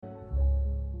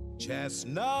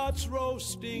Chestnuts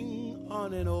roasting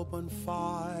on an open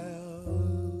fire,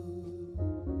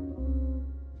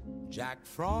 Jack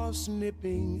Frost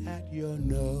nipping at your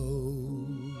nose,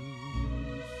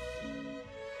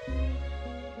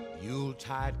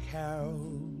 Yuletide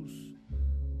carols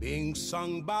being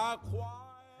sung by choir.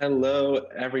 Hello,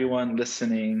 everyone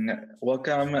listening.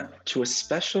 Welcome to a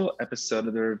special episode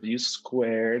of the Review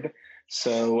Squared.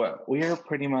 So we are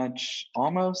pretty much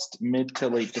almost mid to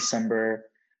late December.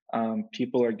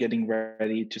 People are getting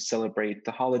ready to celebrate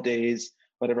the holidays,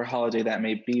 whatever holiday that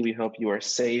may be. We hope you are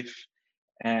safe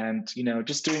and,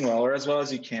 just doing well, or as well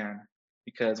as you can,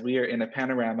 because we are in a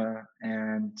panorama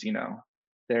and,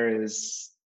 there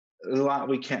is a lot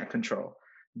we can't control.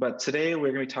 But today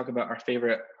we're going to be talking about our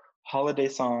favorite holiday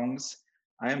songs.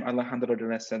 I am Alejandro de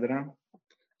la Cedra.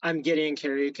 I'm Gideon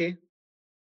Karaoke.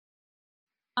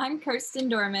 I'm Kirsten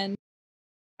Dorman.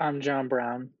 I'm John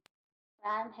Brown.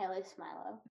 I'm Haley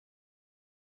Smilo.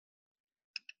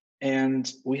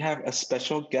 And we have a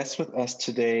special guest with us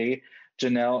today,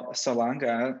 Janelle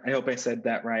Salanga. I hope I said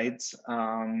that right.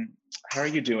 How are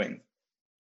you doing?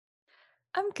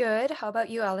 I'm good. How about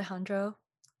you, Alejandro?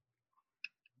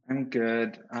 I'm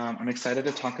good. I'm excited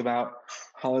to talk about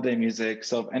holiday music.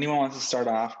 So if anyone wants to start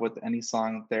off with any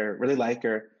song they're really like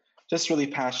or just really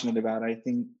passionate about, I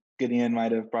think Gideon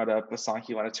might have brought up a song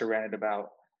he wanted to rant about.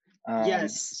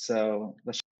 Yes. So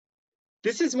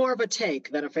this is more of a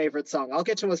take than a favorite song. I'll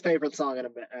get to his favorite song in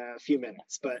a few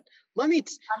minutes, but let me.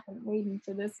 I've been waiting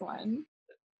for this one.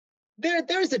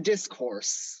 There's a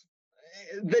discourse.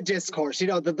 The discourse,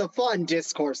 the fun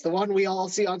discourse, the one we all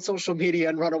see on social media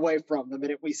and run away from the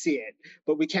minute we see it,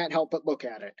 but we can't help but look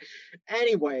at it.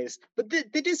 Anyways, but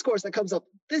the discourse that comes up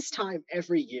this time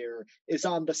every year is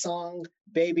on the song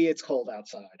Baby It's Cold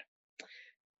Outside.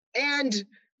 And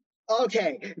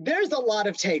okay, there's a lot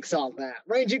of takes on that,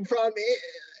 ranging from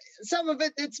some of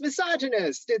it's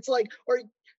misogynist. It's like, or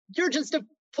you're just a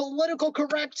political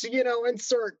correct,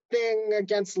 insert thing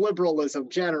against liberalism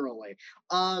generally.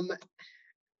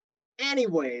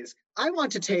 Anyways, I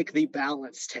want to take the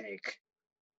balanced take.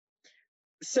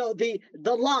 So the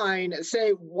line,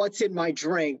 say, what's in my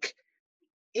drink,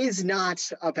 is not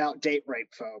about date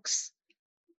rape, folks.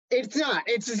 It's not.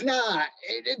 It's just not.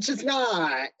 It's just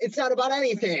not. It's not about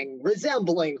anything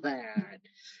resembling that.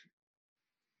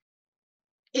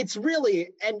 It's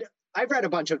really, and I've read a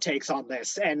bunch of takes on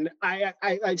this, and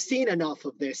I've seen enough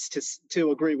of this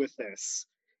to agree with this.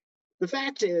 The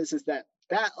fact is that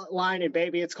line in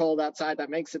Baby It's Cold Outside that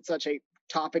makes it such a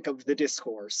topic of the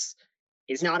discourse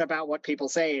is not about what people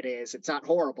say it is. It's not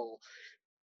horrible.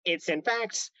 It's in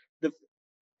fact, the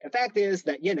fact is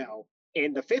that,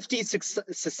 in the 50s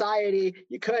society,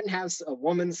 you couldn't have a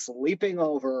woman sleeping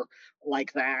over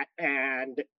like that,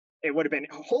 and it would have been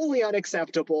wholly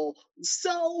unacceptable.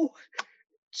 So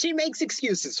she makes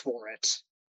excuses for it.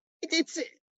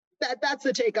 That's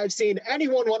the take I've seen.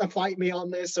 Anyone want to fight me on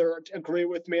this or agree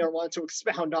with me or want to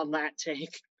expound on that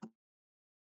take?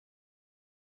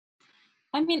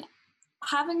 I mean,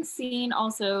 having seen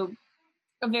also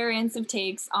a variance of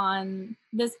takes on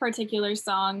this particular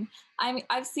song,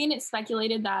 I've seen it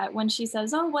speculated that when she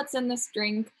says, "Oh, what's in this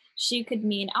drink?" she could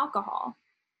mean alcohol.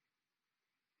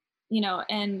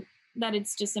 And that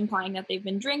it's just implying that they've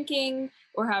been drinking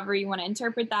or however you want to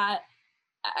interpret that.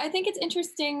 I think it's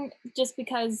interesting just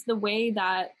because the way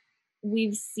that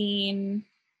we've seen,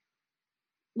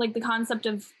 like, the concept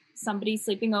of somebody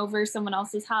sleeping over someone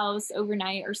else's house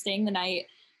overnight or staying the night,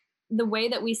 the way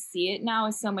that we see it now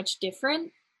is so much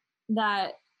different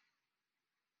that,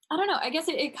 I don't know, I guess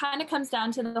it kind of comes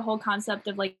down to the whole concept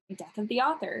of, like, death of the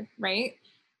author, right?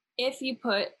 If you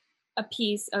put a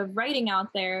piece of writing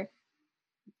out there,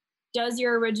 does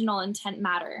your original intent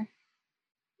matter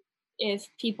if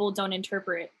people don't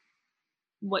interpret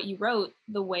what you wrote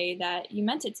the way that you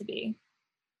meant it to be?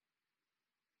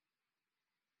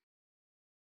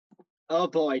 Oh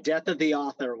boy, death of the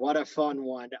author. What a fun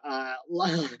one.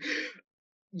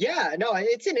 Yeah, no,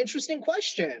 it's an interesting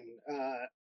question.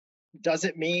 Does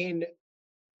it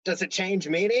change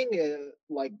meaning?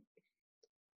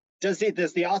 Does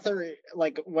the author,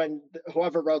 like, when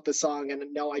whoever wrote the song,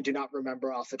 and no, I do not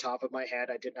remember off the top of my head,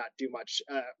 I did not do much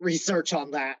research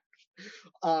on that.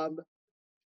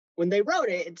 When they wrote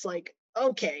it, it's like,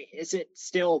 okay, is it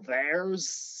still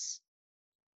theirs?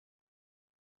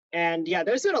 And yeah,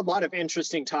 there's been a lot of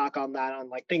interesting talk on that, on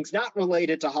like things not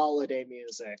related to holiday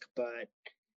music, but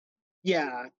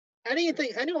yeah.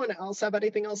 Anyone else have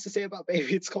anything else to say about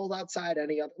Baby It's Cold Outside?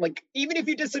 Any other, like, even if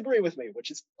you disagree with me,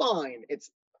 which is fine,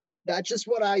 that's just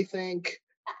what I think.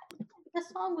 The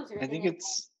song was written. I think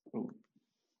it's.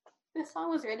 This song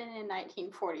was written in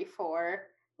 1944.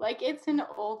 Like, it's an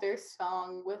older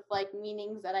song with, like,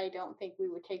 meanings that I don't think we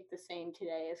would take the same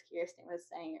today, as Kirsten was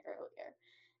saying earlier.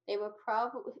 They were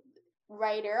probably,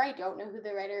 writer, I don't know who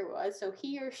the writer was, so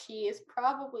he or she is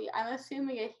probably, I'm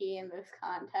assuming a he in this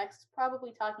context,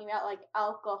 probably talking about, like,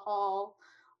 alcohol,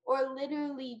 or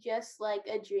literally just, like,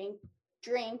 a drink,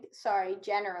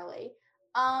 generally.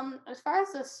 As far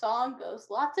as the song goes,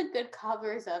 lots of good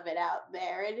covers of it out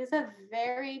there. It is a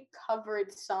very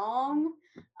covered song,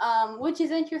 which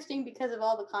is interesting because of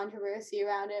all the controversy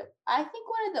around it. I think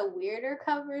one of the weirder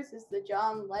covers is the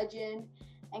John Legend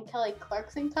and Kelly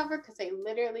Clarkson cover, because they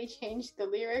literally changed the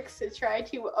lyrics to try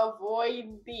to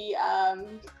avoid the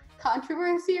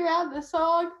controversy around the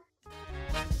song.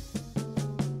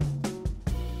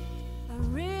 I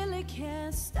really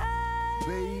can't stay.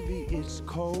 Baby, it's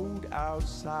cold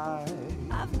outside.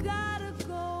 I've gotta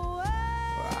go away.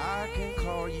 I can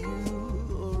call you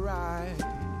a ride.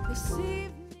 This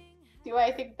evening. Do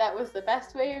I think that was the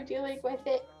best way of dealing with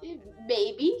it?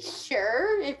 Maybe,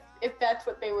 sure, if that's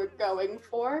what they were going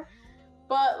for.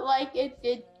 But, like, it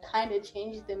did kind of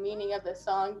change the meaning of the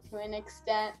song to an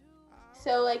extent.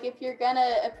 So, like, if you're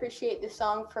gonna appreciate the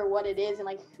song for what it is and,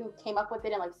 like, who came up with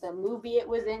it and, like, the movie it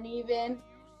was in even,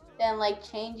 then, like,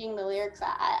 changing the lyrics,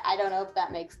 I don't know if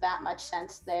that makes that much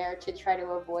sense there to try to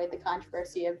avoid the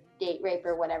controversy of date rape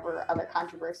or whatever other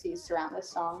controversies surround this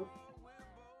song.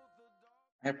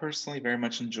 I personally very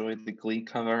much enjoyed the Glee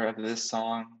cover of this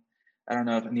song. I don't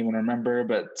know if anyone remember,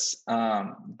 but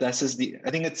I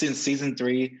think it's in season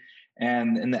 3,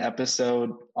 and in the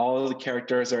episode, all of the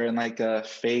characters are in like a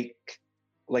fake,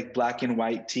 like black and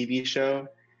white TV show,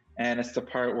 and it's the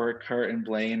part where Kurt and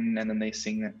Blaine, and then they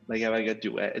sing it, like have like a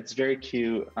duet. It's very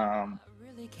cute.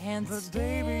 Can't but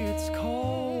stay. Baby, it's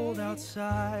cold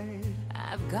outside.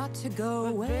 I've got to go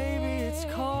away. Baby, it's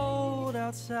cold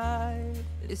outside.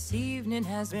 This evening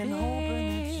has been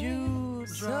hoping that you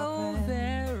so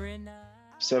very nice.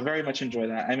 So very much enjoy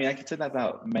that. I mean, I could say that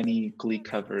about many Glee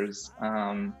covers.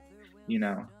 You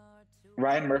know,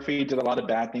 Ryan Murphy did a lot of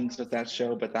bad things with that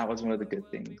show, but that was one of the good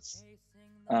things.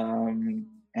 And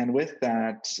with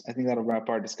that, I think that'll wrap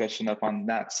our discussion up on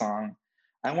that song.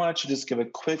 I wanted to just give a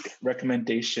quick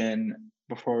recommendation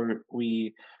before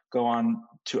we go on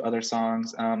to other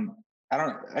songs. I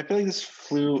feel like this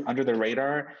flew under the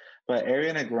radar, but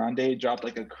Ariana Grande dropped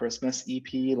like a Christmas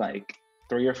EP like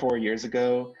 3 or 4 years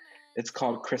ago. It's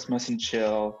called Christmas and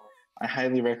Chill. I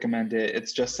highly recommend it.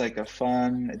 It's just like a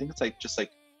fun, I think it's like just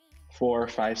like 4 or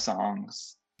 5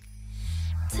 songs.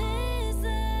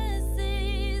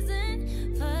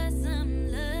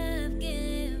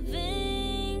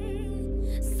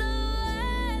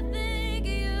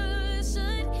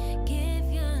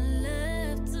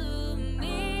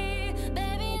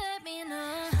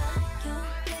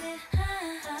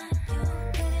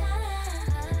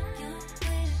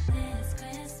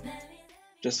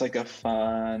 Just like a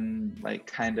fun, like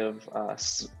kind of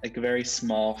like a very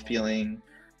small feeling,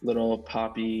 little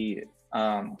poppy,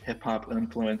 hip hop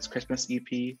influenced Christmas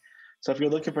EP. So if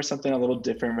you're looking for something a little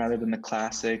different rather than the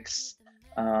classics,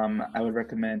 I would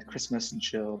recommend Christmas and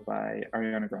Chill by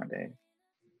Ariana Grande.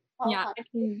 Yeah.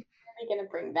 I'm really gonna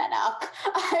bring that up.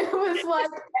 I was like,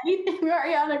 anything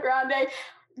Ariana Grande,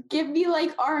 give me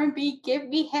like R&B, give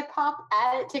me hip hop,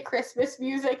 add it to Christmas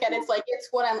music, and it's like, it's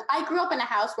what I grew up in a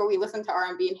house where we listened to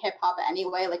R&B and hip hop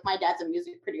anyway. Like my dad's a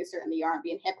music producer in the R&B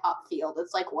and hip hop field.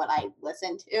 It's like what I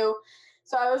listen to.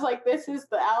 So I was like, this is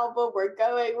the album we're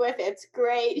going with. It's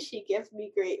great. She gives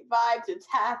me great vibes. It's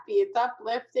happy. It's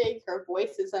uplifting. Her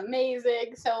voice is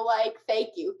amazing. So like,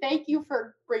 thank you. Thank you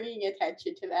for bringing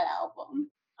attention to that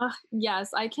album.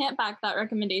 Yes, I can't back that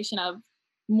recommendation up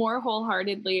more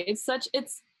wholeheartedly. It's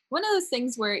one of those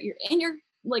things where you're in your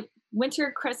like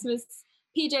winter Christmas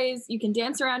PJs, you can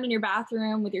dance around in your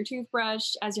bathroom with your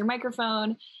toothbrush as your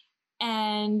microphone,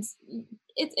 and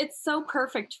it's so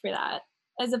perfect for that,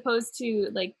 as opposed to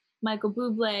like Michael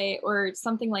Bublé or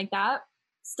something like that.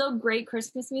 Still great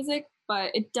Christmas music,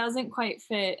 but it doesn't quite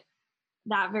fit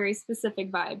that very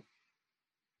specific vibe.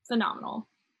 Phenomenal.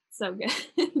 So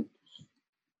good.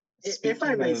 If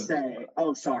I may say,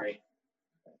 oh, sorry.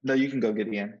 No, you can go,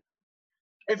 Gideon.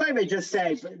 If I may just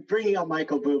say, bringing up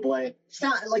Michael Bublé, it's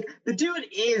not like the dude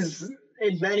is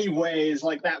in many ways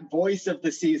like that voice of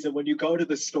the season. When you go to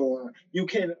the store, you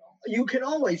can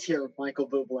always hear Michael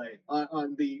Bublé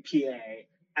on the PA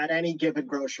at any given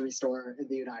grocery store in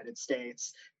the United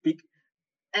States. And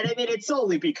I mean, it's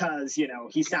solely because,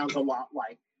 he sounds a lot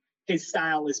like, his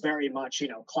style is very much,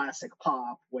 classic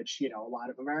pop, which, a lot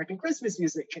of American Christmas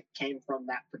music came from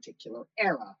that particular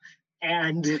era.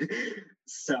 And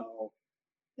so,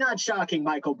 not shocking,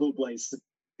 Michael Bublé's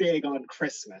big on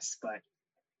Christmas, but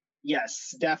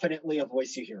yes, definitely a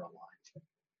voice you hear a lot.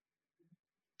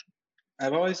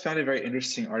 I've always found it very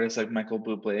interesting artists like Michael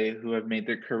Bublé who have made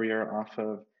their career off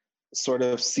of sort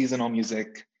of seasonal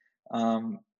music.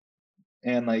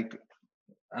 And like,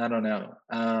 I don't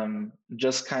know,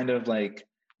 just kind of like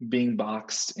being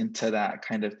boxed into that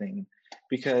kind of thing.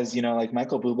 Because, you know, like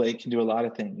Michael Bublé can do a lot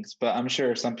of things, but I'm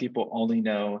sure some people only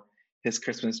know his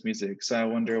Christmas music. So I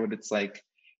wonder what it's like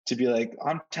to be like,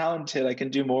 I'm talented, I can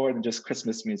do more than just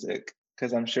Christmas music.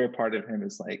 Because I'm sure part of him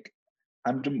is like,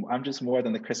 I'm just more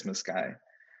than the Christmas guy.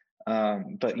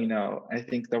 But, you know, I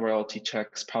think the royalty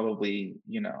checks probably,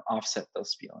 you know, offset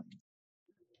those feelings.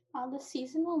 On the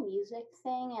seasonal music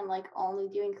thing and like only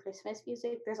doing Christmas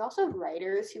music, there's also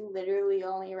writers who literally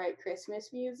only write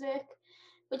Christmas music,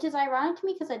 which is ironic to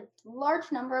me because a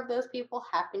large number of those people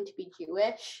happen to be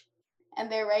Jewish and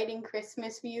they're writing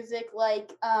Christmas music.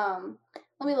 Like,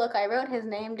 let me look, I wrote his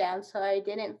name down so I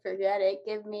didn't forget it.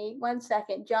 Give me 1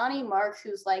 second. Johnny Marks,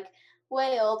 who's like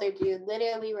way older dude,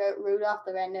 literally wrote Rudolph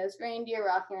the Red-Nosed Reindeer,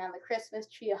 Rocking Around the Christmas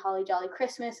Tree, A Holly Jolly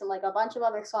Christmas, and like a bunch of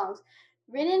other songs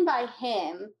written by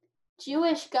him.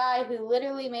 Jewish guy who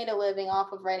literally made a living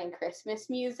off of writing Christmas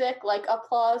music. Like,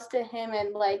 applause to him.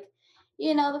 And like,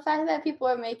 you know, the fact that people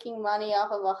are making money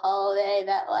off of a holiday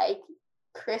that like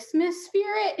Christmas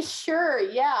spirit, sure,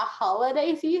 yeah,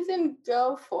 holiday season,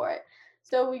 go for it.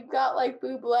 So we've got like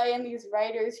Bublé and these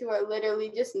writers who are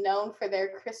literally just known for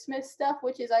their Christmas stuff,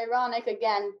 which is ironic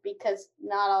again because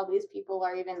not all these people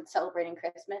are even celebrating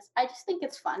Christmas. I just think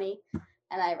it's funny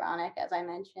and ironic, as I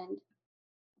mentioned.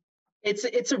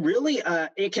 It's a really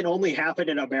it can only happen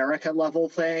in America level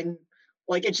thing.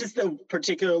 Like, it's just the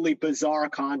particularly bizarre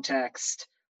context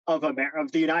of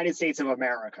the United States of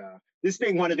America. This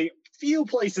being one of the few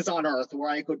places on Earth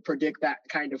where I could predict that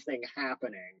kind of thing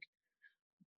happening.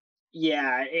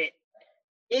 Yeah,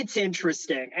 it's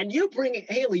interesting. And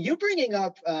Haley, you bringing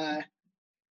up.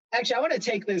 Actually, I want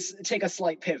to take a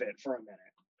slight pivot for a minute.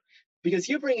 Because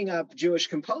you bringing up Jewish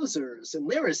composers and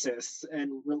lyricists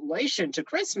in relation to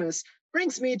Christmas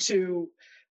brings me to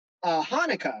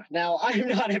Hanukkah. Now,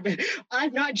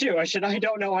 I'm not Jewish, and I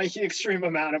don't know an extreme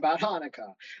amount about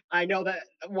Hanukkah. I know that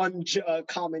one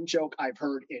common joke I've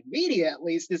heard in media, at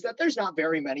least, is that there's not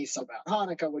very many about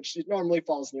Hanukkah, which normally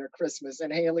falls near Christmas.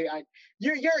 And Haley,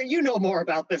 you know more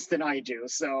about this than I do,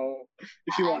 so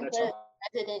if you want to talk.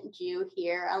 Resident Jew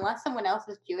here, unless someone else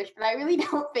is Jewish, but I really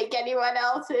don't think anyone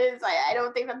else is. I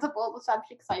don't think that's a bold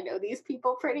assumption because I know these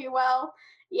people pretty well.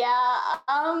 Yeah,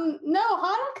 no,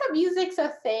 Hanukkah music's a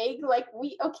thing. Like,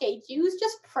 Jews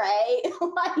just pray.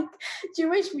 Like,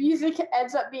 Jewish music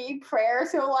ends up being prayer.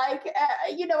 So, like,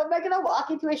 am I going to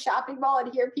walk into a shopping mall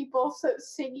and hear people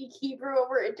singing Hebrew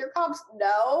over intercoms?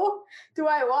 No. Do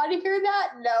I want to hear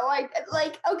that? No.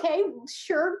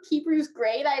 Sure, Hebrew's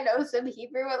great. I know some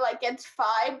Hebrew and, like, it's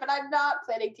fine, but I'm not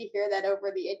planning to hear that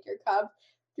over the intercom.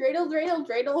 Dreidel, Dreidel,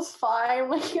 Dreidel"'s fine.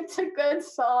 Like, it's a good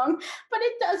song, but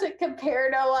it doesn't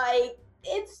compare to, like,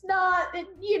 it's not the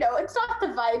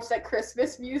vibes that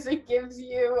Christmas music gives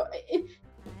you. I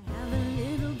have a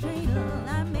little dreidel,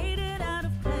 I made it out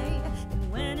of clay,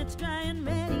 and when it's dry and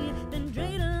ready, then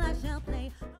dreidel I shall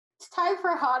play. It's Time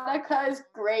for Hanukkah is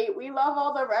great. We love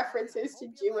all the references to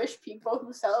Jewish people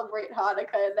who celebrate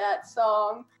Hanukkah in that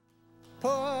song. Put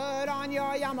on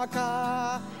your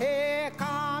yarmulke, here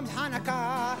comes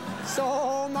Hanukkah.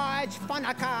 So much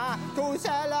funaka to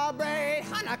celebrate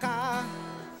Hanukkah.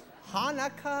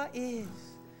 Hanukkah is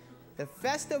the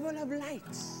festival of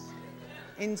lights.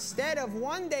 Instead of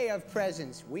 1 day of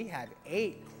presents, we have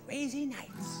 8 crazy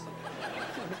nights.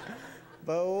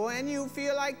 But when you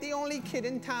feel like the only kid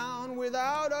in town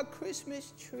without a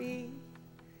Christmas tree,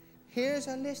 here's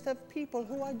a list of people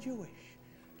who are Jewish.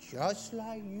 Just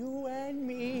like you and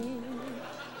me.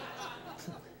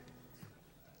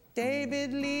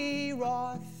 David Lee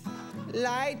Roth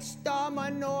lights the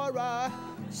menorah.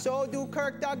 So do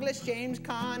Kirk Douglas, James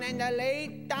Caan, and the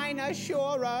late Dinah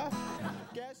Shore.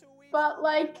 But,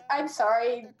 like, I'm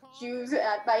sorry, Jews,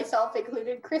 myself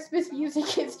included, Christmas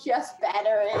music is just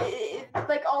better.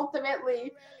 Like,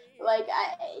 ultimately, like,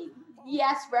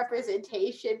 yes,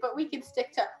 representation, but we can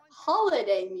stick to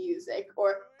holiday music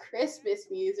or Christmas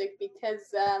music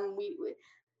because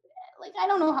I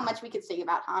don't know how much we could sing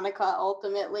about Hanukkah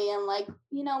ultimately, and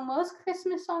most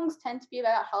Christmas songs tend to be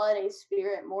about holiday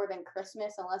spirit more than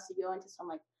Christmas unless you go into some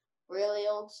like really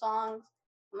old songs.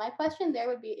 My question there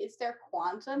would be, is there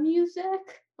Kwanzaa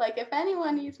music? Like, if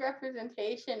anyone needs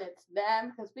representation, it's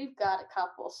them, because we've got a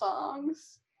couple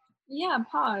songs. Yeah,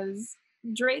 pause.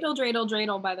 Dreidel, Dreidel,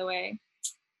 Dreidel, by the way.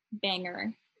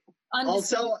 Banger.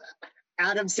 Also,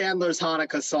 Adam Sandler's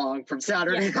Hanukkah song from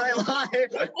Saturday Night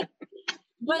Live.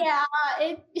 But yeah,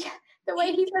 the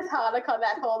way he says Hanukkah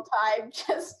that whole time,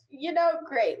 just,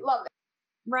 great, love it.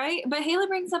 Right? But Haley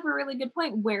brings up a really good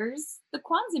point. Where's the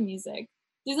Kwanzaa music?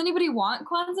 Does anybody want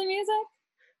Kwanzaa music?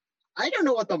 I don't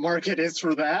know what the market is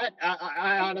for that.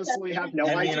 I honestly have no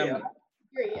idea.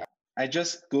 I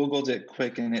just Googled it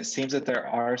quick, and it seems that there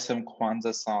are some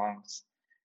Kwanzaa songs.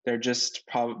 They're just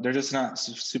not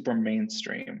super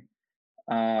mainstream.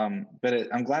 But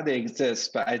I'm glad they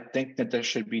exist. But I think that there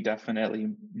should be definitely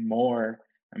more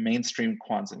mainstream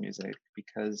Kwanzaa music,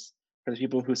 because for the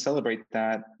people who celebrate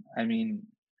that, I mean,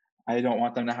 I don't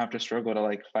want them to have to struggle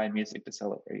to find music to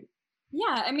celebrate.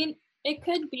 Yeah, I mean, it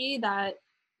could be that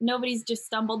nobody's just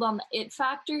stumbled on the it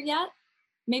factor yet.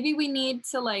 Maybe we need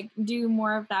to do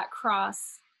more of that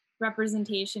cross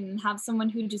representation and have someone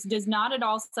who just does not at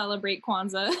all celebrate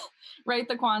Kwanzaa write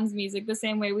the Kwanzaa music, the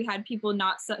same way we had people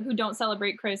who don't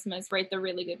celebrate Christmas write the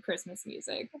really good Christmas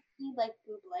music. You'd like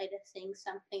Bublé to sing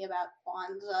something about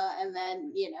Kwanzaa, and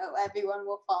then everyone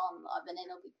will fall in love, and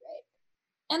it'll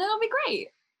be great.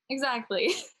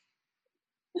 Exactly.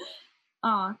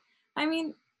 I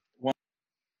mean,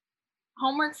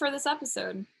 homework for this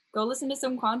episode. Go listen to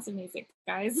some Kwanzaa music,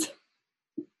 guys.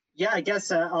 Yeah, I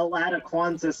guess I'll add a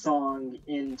Kwanzaa song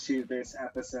into this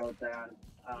episode then.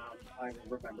 I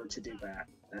will remember to do that.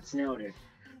 That's noted.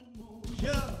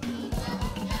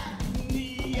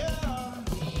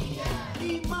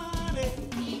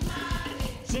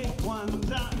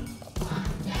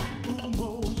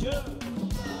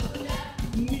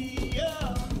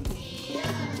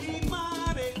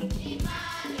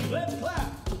 Let's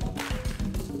clap.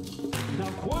 Now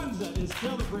Kwanzaa is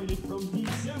celebrated from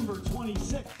December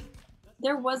 26th.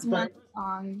 There was one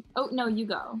song. Oh, no, you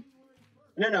go.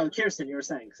 No, Kirsten, you were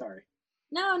saying, sorry.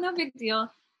 No big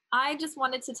deal. I just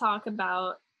wanted to talk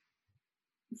about,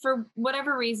 for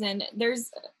whatever reason,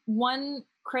 there's one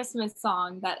Christmas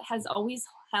song that has always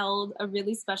held a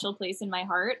really special place in my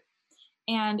heart,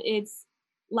 and it's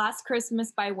Last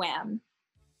Christmas by Wham.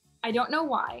 I don't know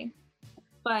why,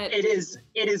 but it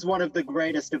is one of the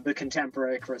greatest of the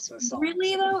contemporary Christmas songs.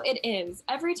 Really though, it is.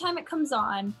 Every time it comes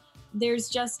on, there's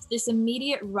just this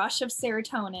immediate rush of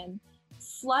serotonin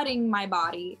flooding my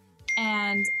body,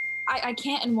 and I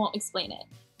can't and won't explain it.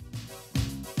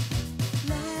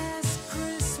 Last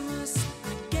Christmas,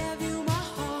 I gave you my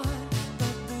heart,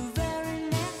 but the very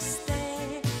next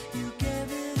day, you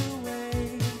gave it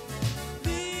away.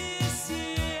 This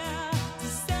year, to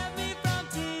save me from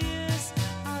tears,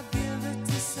 I'll give it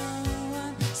to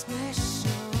someone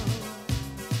special.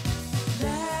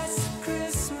 Last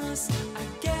Christmas, I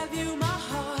gave you my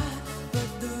heart, but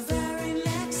the very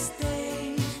next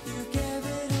day, you gave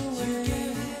it away.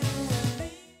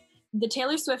 The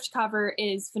Taylor Swift cover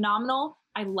is phenomenal.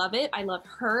 I love it. I love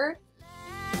her.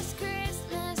 Last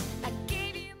Christmas, I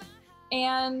gave you my heart.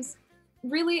 And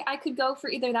really, I could go for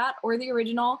either that or the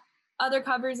original. Other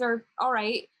covers are all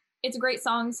right. It's a great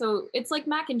song. So it's like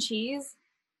mac and cheese.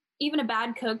 Even a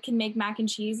bad cook can make mac and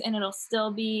cheese and it'll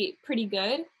still be pretty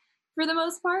good for the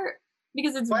most part,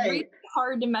 because it's really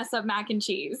hard to mess up mac and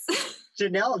cheese.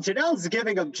 Janelle's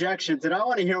giving objections, and I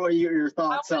want to hear what your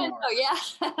thoughts are.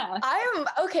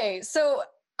 So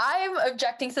I'm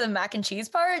objecting to the mac and cheese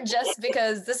part just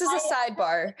because this is a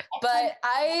sidebar, but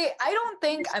I don't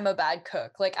think I'm a bad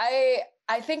cook. I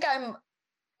think I'm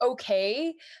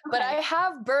okay, but I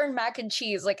have burned mac and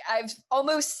cheese. I've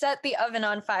almost set the oven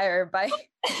on fire by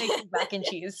making mac and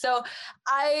cheese. So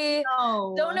I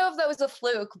don't know if that was a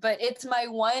fluke, but it's my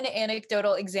one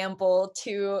anecdotal example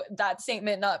to that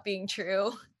statement not being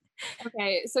true.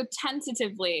 Okay, so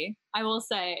tentatively, I will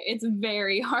say it's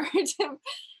very hard to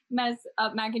mess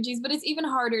up mac and cheese, but it's even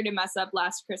harder to mess up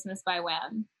Last Christmas by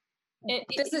Wham.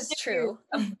 This is true.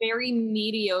 A very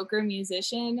mediocre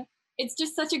musician. It's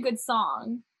just such a good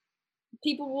song.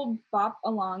 People will bop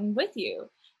along with you.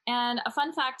 And a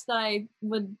fun fact that I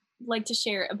would like to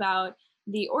share about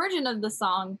the origin of the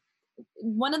song,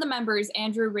 one of the members,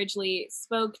 Andrew Ridgeley,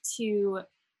 spoke to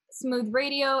Smooth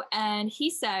Radio, and he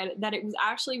said that it was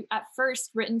actually at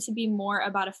first written to be more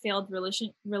about a failed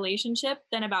relationship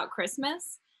than about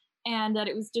Christmas, and that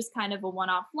it was just kind of a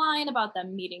one-off line about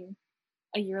them meeting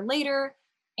a year later.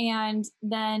 And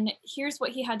then here's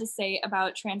what he had to say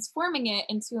about transforming it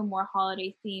into a more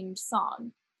holiday-themed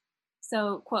song.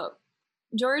 So, quote,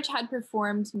 George had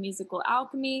performed musical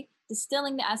alchemy,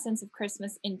 distilling the essence of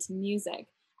Christmas into music.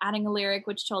 Adding a lyric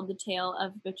which told the tale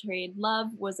of betrayed love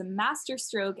was a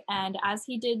masterstroke, and as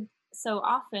he did so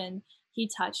often, he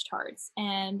touched hearts.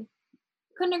 And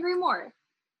couldn't agree more.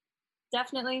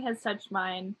 Definitely has touched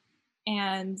mine.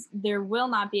 And there will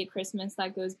not be a Christmas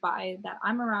that goes by that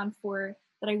I'm around for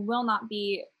that I will not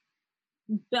be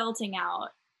belting out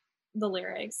the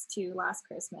lyrics to Last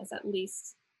Christmas at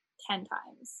least 10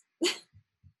 times.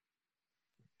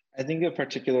 I think it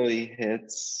particularly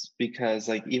hits because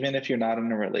like even if you're not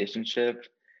in a relationship,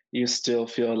 you still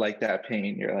feel like that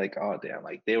pain. You're like, oh damn,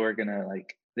 like they were gonna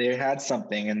like they had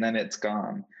something and then it's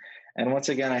gone. And once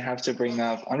again, I have to bring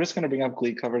up, I'm just gonna bring up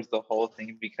Glee covers the whole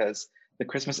thing because the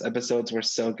Christmas episodes were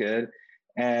so good.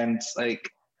 And like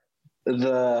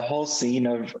the whole scene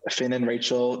of Finn and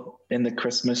Rachel in the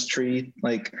Christmas tree,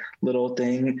 like little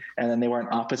thing, and then they were on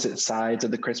opposite sides of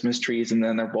the Christmas trees, and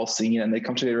then they're both singing, and they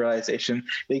come to the realization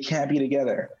they can't be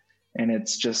together, and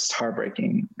it's just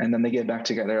heartbreaking. And then they get back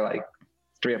together like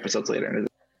 3 episodes later.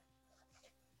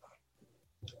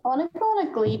 I want to go on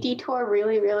a Glee detour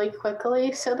really, really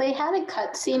quickly. So they had a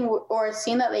cutscene or a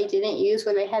scene that they didn't use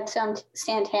where they had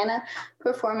Santana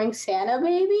performing Santa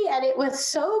Baby, and it was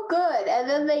so good. And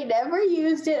then they never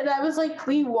used it, and I was like,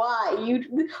 Glee, why?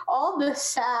 All the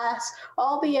sass,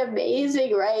 all the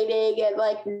amazing writing, and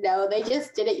like, no, they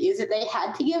just didn't use it. They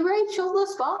had to give Rachel the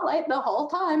spotlight the whole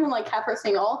time and like have her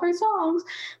sing all her songs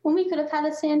when we could have had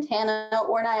a Santana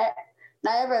or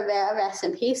Niagara Vera, rest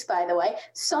in peace, by the way,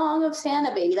 song of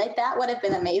Santa Baby. Like, that would have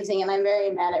been amazing, and I'm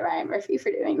very mad at Ryan Murphy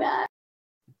for doing that.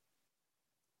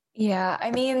 Yeah,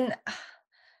 I mean,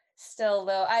 still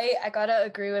though, I gotta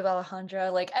agree with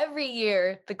Alejandra. Like every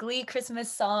year, the Glee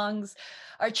Christmas songs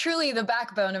are truly the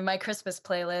backbone of my Christmas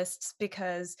playlists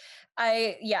because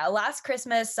Last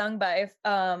Christmas sung by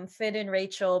Finn and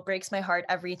Rachel breaks my heart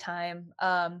every time.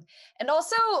 And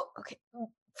also, okay,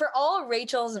 for all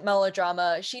Rachel's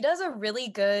melodrama, she does a really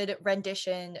good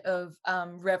rendition of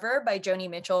River by Joni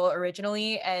Mitchell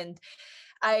originally. And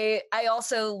I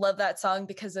also love that song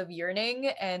because of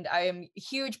Yearning, and I am a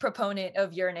huge proponent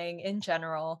of Yearning in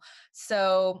general.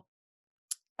 So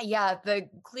yeah, the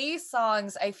Glee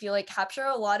songs I feel like capture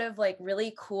a lot of like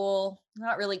really cool,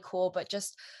 not really cool, but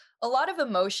just a lot of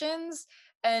emotions.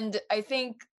 And I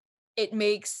think it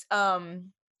makes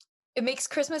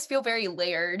Christmas feel very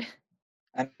layered.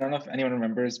 I don't know if anyone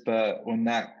remembers, but when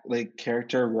that like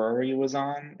character Rory was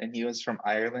on, and he was from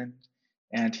Ireland,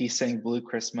 and he sang Blue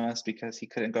Christmas because he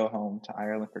couldn't go home to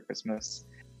Ireland for Christmas.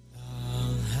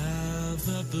 I'll have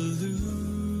a blue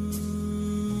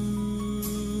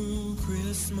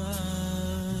Christmas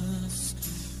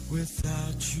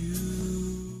without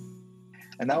you.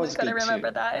 And that was gotta good remember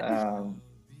too.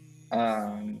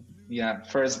 that. Yeah,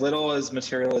 for as little as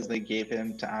material as they gave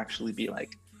him to actually be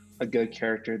like a good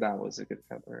character, that was a good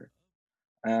cover.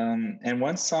 And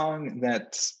one song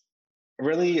that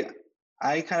really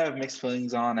I kind of mixed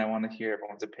feelings on, I want to hear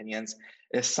everyone's opinions,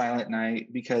 is Silent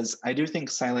Night, because I do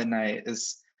think Silent Night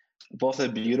is both a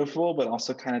beautiful but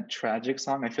also kind of tragic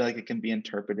song. I feel like it can be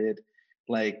interpreted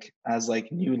like as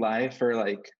like new life or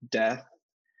like death.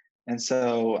 And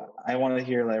so I want to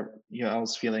hear like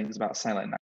y'all's feelings about Silent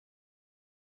Night.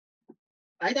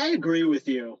 I agree with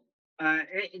you.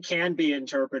 It can be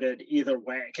interpreted either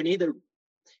way.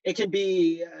 It can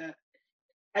be.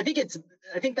 I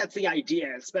think that's the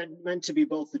idea. It's meant to be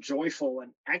both joyful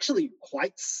and actually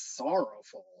quite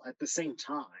sorrowful at the same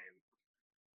time.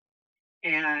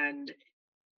 And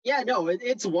yeah, no,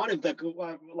 it's one of the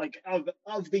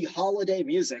of the holiday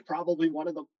music, probably one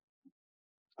of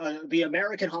the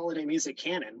American holiday music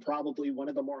canon, probably one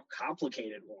of the more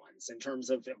complicated ones in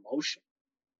terms of emotion.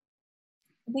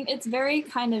 I think it's very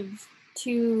kind of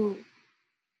two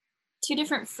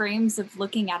different frames of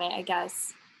looking at it, I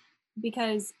guess,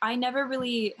 because I never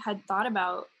really had thought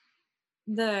about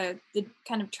the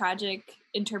kind of tragic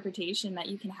interpretation that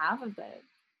you can have of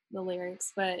the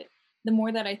lyrics, but the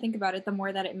more that I think about it, the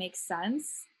more that it makes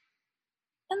sense.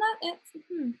 And that it's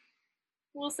a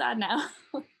little sad now.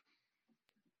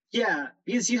 Yeah,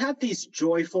 because you have these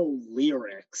joyful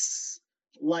lyrics,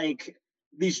 like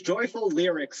these joyful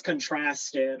lyrics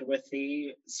contrasted with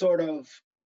the sort of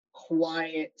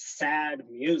quiet, sad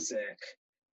music.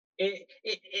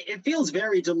 It feels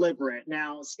very deliberate.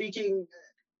 Now, speaking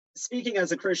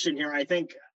as a Christian here, I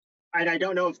think, and I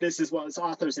don't know if this is what was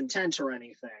author's intent or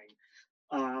anything,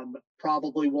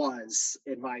 probably was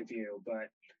in my view, but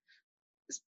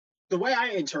the way I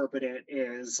interpret it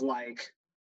is like,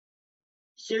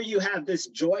 here you have this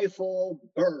joyful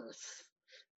birth,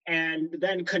 and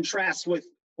then contrast with,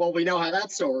 well, we know how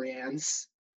that story ends.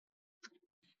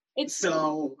 It's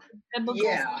so,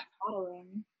 yeah.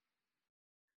 Foreshadowing.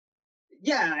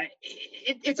 Yeah,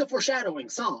 it's a foreshadowing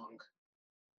song.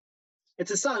 It's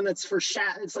a song that's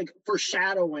it's like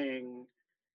foreshadowing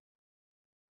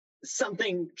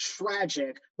something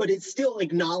tragic, but it's still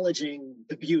acknowledging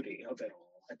the beauty of it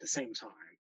all at the same time.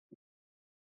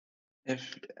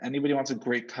 If anybody wants a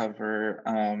great cover,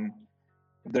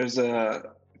 there's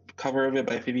a cover of it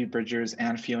by Phoebe Bridgers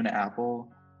and Fiona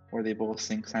Apple, where they both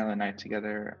sing Silent Night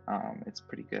together. It's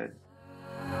pretty good.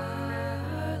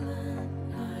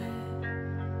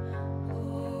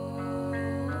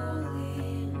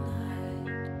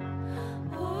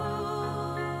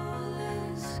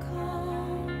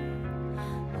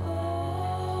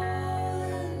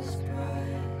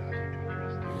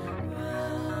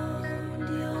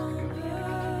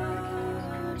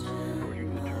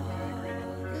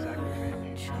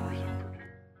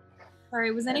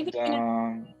 Sorry, was anybody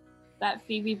gonna that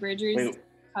Phoebe Bridgers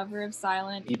cover of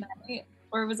Silent Night?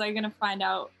 Or was I gonna find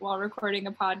out while recording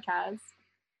a podcast?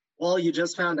 Well, you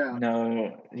just found out.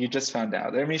 No, you just found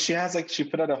out. I mean, she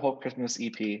put out a whole Christmas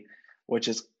EP, which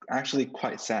is actually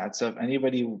quite sad. So if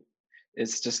anybody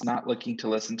is just not looking to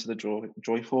listen to the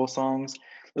joyful songs,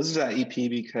 listen to that EP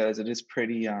because it is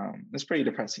pretty it's pretty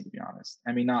depressing, to be honest.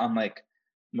 I mean, not unlike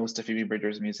most of Phoebe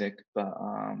Bridgers' music, but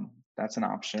that's an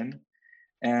option.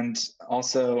 And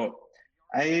also,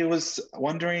 I was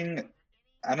wondering,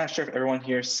 I'm not sure if everyone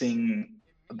here sing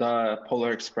the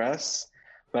Polar Express,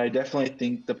 but I definitely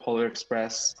think the Polar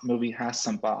Express movie has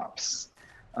some bops.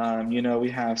 We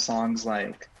have songs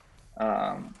like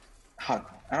Hot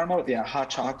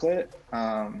Chocolate.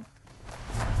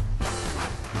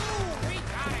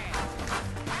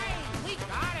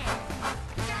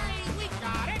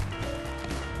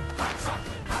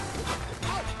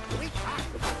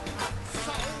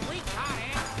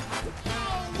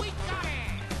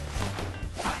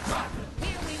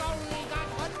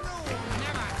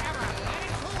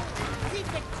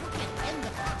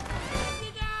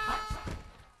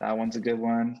 That one's a good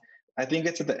one. I think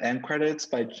it's at the end credits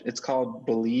it's called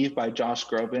Believe by Josh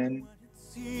Groban. It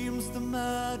seems the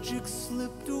magic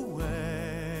slipped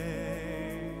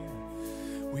away.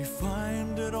 We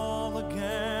find it all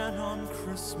again on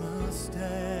Christmas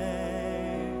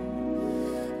Day.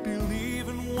 Believe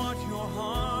in what your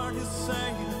heart is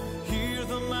saying. Hear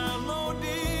the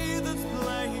melody that's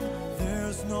playing.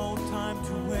 There's no time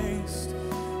to waste.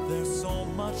 There's so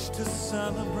much to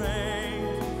celebrate.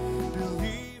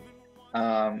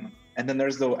 And then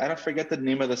there's I don't forget the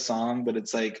name of the song, but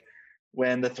it's like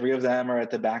when the three of them are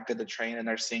at the back of the train and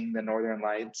they're singing the Northern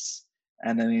Lights,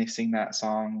 and then they sing that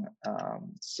song.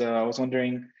 So I was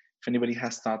wondering if anybody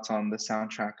has thoughts on the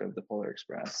soundtrack of the Polar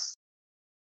Express.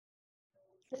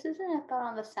 This isn't a thought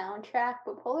on the soundtrack,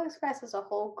 but Polar Express is a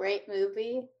whole great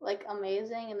movie, like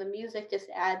amazing, and the music just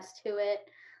adds to it.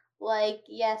 Like,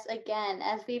 yes, again,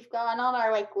 as we've gone on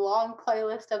our like long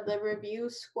playlist of the Review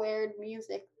Squared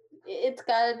music, it's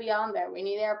gotta be on there. We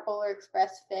need our Polar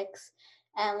Express fix.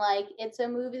 And like, it's a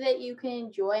movie that you can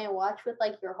enjoy and watch with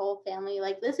like your whole family.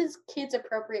 Like, this is kids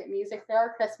appropriate music. There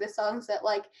are Christmas songs that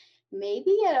like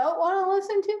maybe you don't want to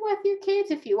listen to with your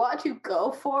kids. If you want to,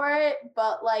 go for it.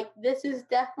 But like, this is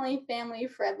definitely family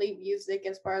friendly music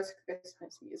as far as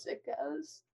Christmas music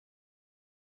goes.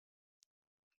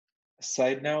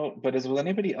 Side note, but was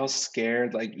anybody else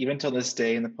scared, like even till this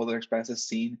day in the Polar Express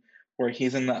scene where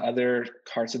he's in the other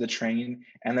parts of the train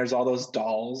and there's all those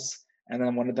dolls and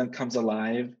then one of them comes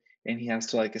alive and he has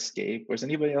to like escape? Was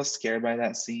anybody else scared by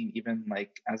that scene, even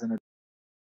like as an adult?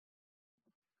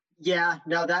 Yeah,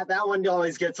 no, that one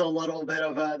always gets a little bit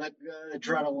of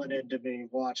adrenaline into me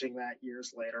watching that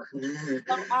years later.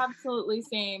 Oh, absolutely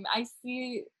same. I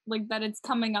see like that it's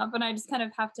coming up and I just kind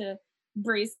of have to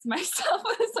brace myself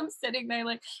as I'm sitting there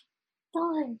like,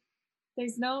 darn,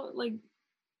 there's no like,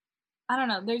 I don't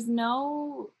know, there's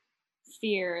no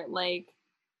fear like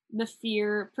the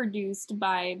fear produced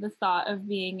by the thought of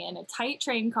being in a tight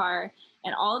train car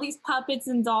and all these puppets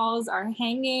and dolls are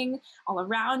hanging all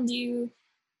around you.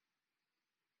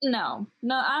 No,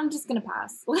 I'm just gonna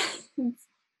pass.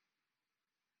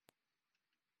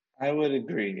 I would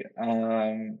agree.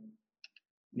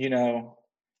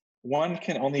 One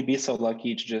can only be so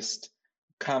lucky to just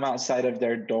come outside of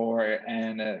their door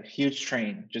and a huge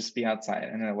train just be outside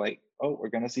and they're like, oh, we're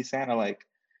gonna see Santa. Like,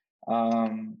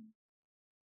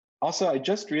 also, I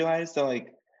just realized that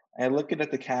like I look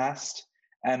at the cast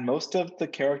and most of the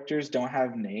characters don't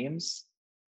have names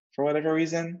for whatever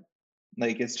reason.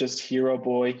 Like it's just hero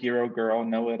boy, hero girl,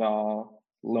 know-it-all,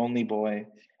 lonely boy.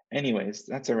 Anyways,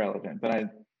 that's irrelevant.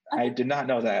 But I did not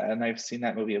know that, and I've seen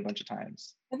that movie a bunch of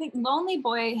times. I think Lonely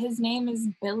Boy, his name is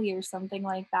Billy or something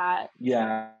like that.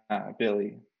 Yeah,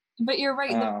 Billy. But you're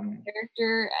right, the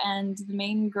character and the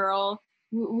main girl,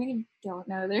 we don't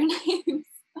know their names.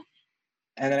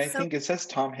 And then I think it says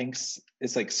Tom Hanks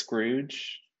is like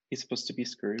Scrooge. He's supposed to be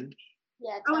Scrooge.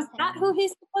 Yeah. Oh, is that who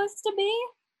he's supposed to be?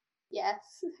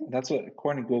 Yes. That's what,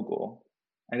 according to Google.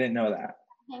 I didn't know that.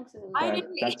 Hanks is I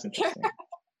didn't that's interesting.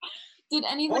 Did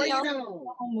anybody else in the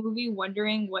Bueno. whole movie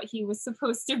wondering what he was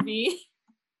supposed to be?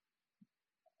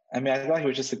 I mean, I thought he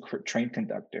was just a train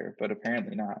conductor, but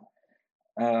apparently not.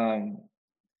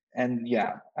 And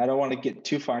yeah, I don't want to get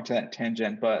too far into that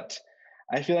tangent, but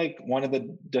I feel like one of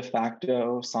the de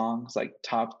facto songs, like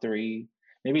top 3,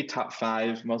 maybe top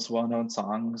 5 most well-known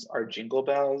songs are Jingle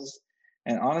Bells.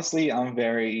 And honestly, I'm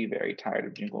very, very tired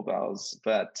of Jingle Bells,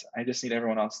 but I just need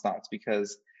everyone else's thoughts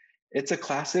because it's a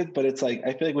classic, but it's like,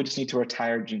 I feel like we just need to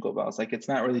retire Jingle Bells. Like it's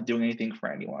not really doing anything for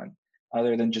anyone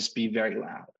other than just be very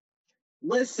loud.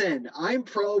 Listen, I'm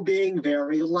pro being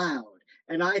very loud.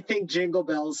 And I think Jingle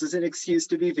Bells is an excuse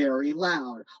to be very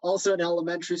loud. Also, in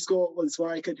elementary school, it was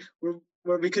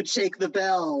where we could shake the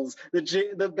bells,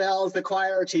 the bells the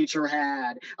choir teacher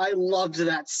had. I loved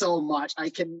that so much.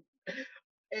 It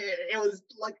was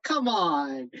like, come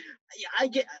on.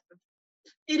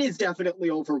 It is definitely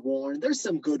overworn. There's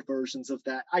some good versions of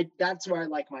that. That's why I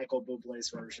like Michael Bublé's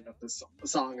version of this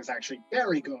song is actually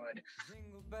very good.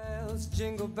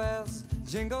 Jingle bells,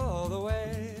 jingle all the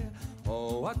way.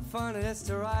 Oh, what fun it is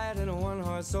to ride in a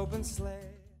one-horse open sleigh.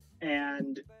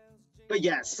 But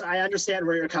yes, I understand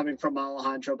where you're coming from,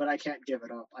 Alejandro, but I can't give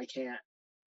it up.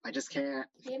 I just can't.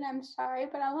 And I'm sorry,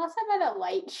 but unless I'm at a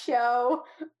light show,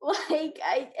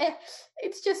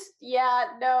 it's just,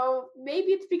 no.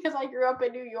 Maybe it's because I grew up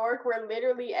in New York where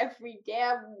literally every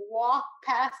damn walk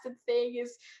past a thing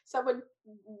is someone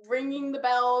ringing the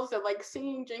bells and like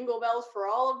singing Jingle Bells for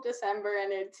all of December,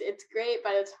 and it's great,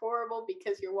 but it's horrible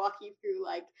because you're walking through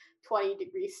like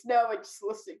 20-degree snow and just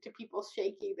listening to people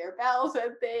shaking their bells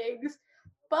and things.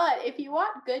 But if you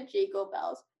want good Jingle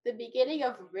Bells, the beginning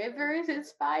of River is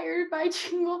inspired by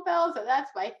Jingle Bells, and that's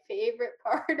my favorite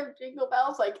part of Jingle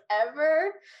Bells, like,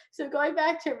 ever. So going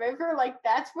back to River, like,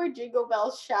 that's where Jingle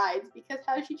Bells shines, because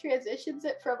how she transitions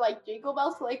it from, like, Jingle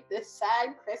Bells to, like, this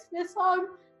sad Christmas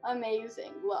song,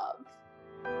 amazing. Love.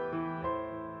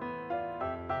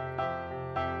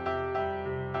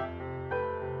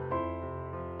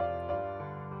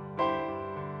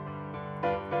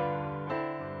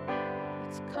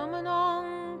 Coming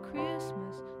on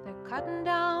Christmas, they're cutting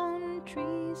down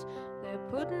trees, they're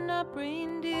putting up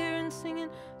reindeer and singing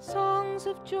songs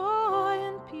of joy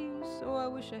and peace. So I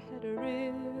wish I had a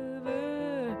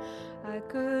river I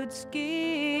could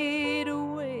skate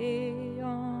away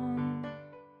on.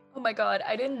 Oh my god,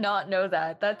 I did not know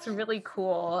that. That's really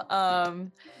cool.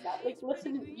 Like,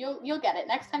 listen, you'll get it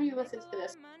next time you listen to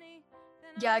this.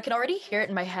 Yeah, I can already hear it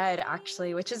in my head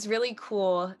actually, which is really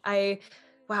cool.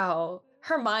 Wow.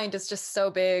 Her mind is just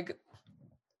so big.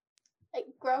 Like,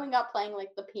 growing up playing like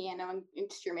the piano and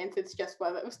instruments, it's just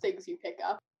one of those things you pick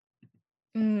up.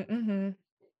 Mm-hmm.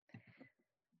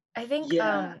 I think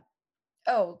Yeah.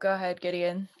 Oh, go ahead,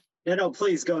 Gideon. No,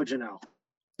 please go, Janelle.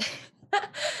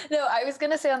 No, I was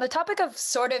gonna say on the topic of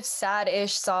sort of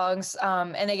sad-ish songs,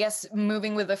 and I guess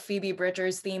moving with the Phoebe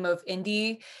Bridgers theme of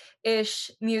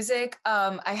indie-ish music,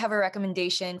 I have a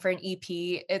recommendation for an EP.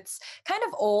 It's kind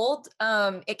of old.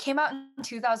 It came out in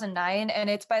 2009, and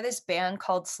it's by this band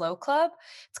called Slow Club.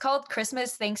 It's called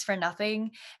Christmas Thanks for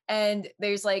Nothing, and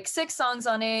there's like 6 songs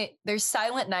on it. There's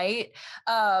Silent Night,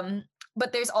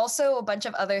 but there's also a bunch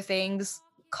of other things.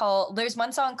 There's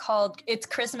one song called It's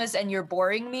Christmas and You're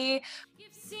Boring Me.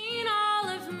 You've seen all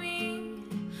of me,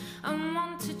 I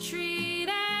want to treat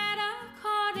it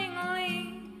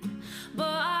accordingly, but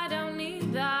I don't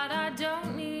need that, I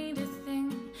don't need a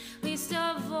thing, least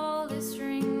of all this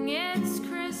ring. It's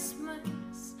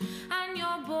Christmas and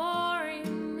you're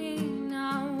boring me,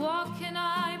 now what can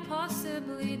I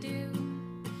possibly do?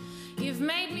 You've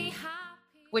made me happy.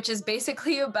 Which is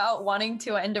basically about wanting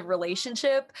to end a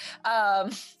relationship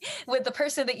with the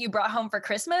person that you brought home for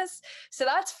Christmas. So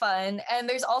that's fun. And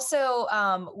there's also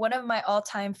one of my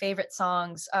all-time favorite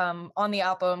songs on the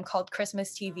album called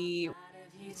Christmas TV.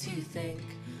 You to think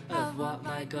of what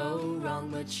might go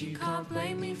wrong, but you can't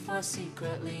blame me for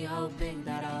secretly hoping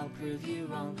that I'll prove you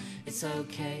wrong. It's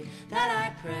okay that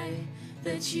I pray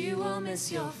that you will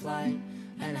miss your flight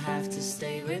and have to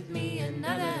stay with me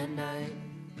another night.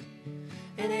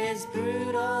 It is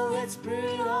brutal, it's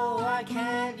brutal, why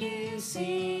can't you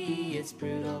see? It's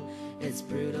brutal,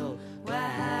 where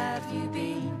have you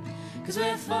been? 'Cause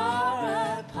we're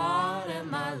far apart and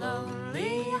my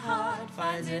lonely heart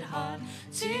finds it hard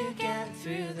to get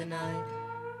through the night.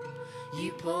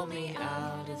 You pull me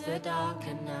out of the dark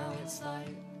and now it's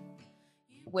light.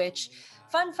 Which,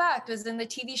 fun fact, was in the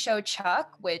TV show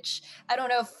Chuck, which I don't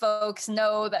know if folks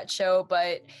know that show,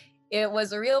 but it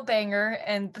was a real banger,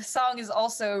 and the song is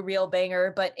also a real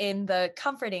banger, but in the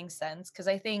comforting sense, because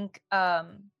I think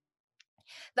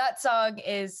that song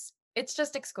is it's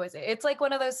just exquisite. It's like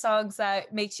one of those songs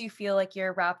that makes you feel like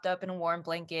you're wrapped up in a warm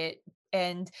blanket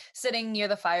and sitting near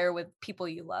the fire with people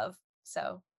you love.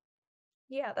 So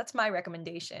yeah, that's my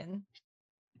recommendation.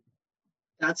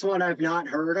 That's one I've not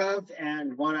heard of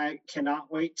and one I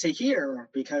cannot wait to hear,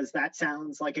 because that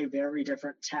sounds like a very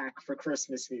different tack for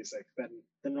Christmas music than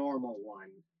the normal one.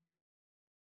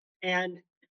 And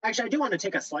actually, I do want to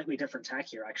take a slightly different tack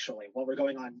here, actually, while we're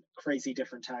going on crazy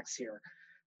different tacks here.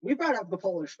 We brought up the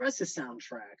Polar Express's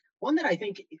soundtrack. One that I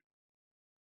think,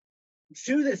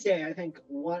 to this day, I think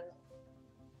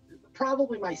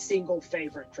probably my single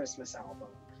favorite Christmas album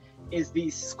is the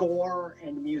score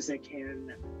and music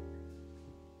in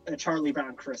A Charlie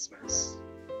Brown Christmas.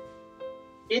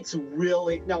 It's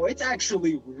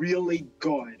actually really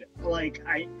good.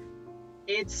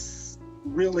 It's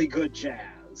really good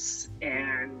jazz,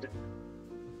 and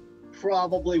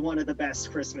probably one of the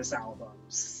best Christmas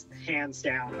albums, hands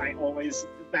down.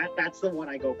 That's the one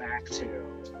I go back to.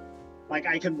 Like,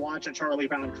 I can watch A Charlie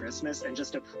Brown Christmas and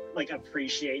just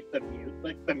appreciate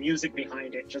the music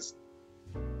behind it, just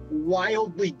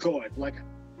wildly good. Like,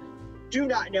 do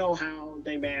not know how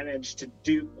they managed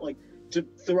to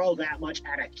throw that much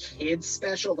at a kid's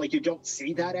special. Like, you don't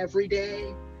see that every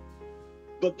day,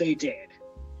 but they did.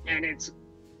 And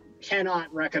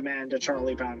cannot recommend A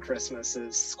Charlie Brown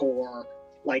Christmas's score.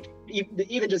 Like,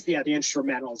 even just the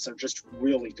instrumentals are just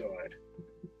really good.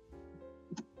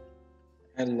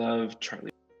 I love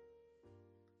Charlie.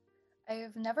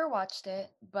 I've never watched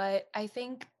it, but I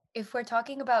think if we're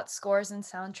talking about scores and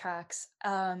soundtracks,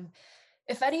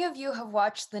 if any of you have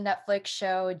watched the Netflix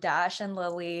show Dash and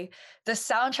Lily, the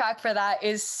soundtrack for that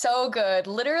is so good.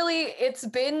 Literally, it's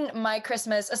been my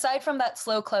Christmas, aside from that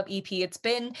Slow Club EP, it's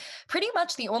been pretty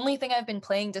much the only thing I've been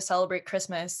playing to celebrate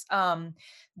Christmas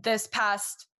these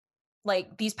past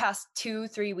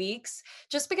 2-3 weeks,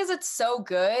 just because it's so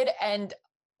good. And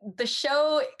the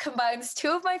show combines two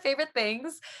of my favorite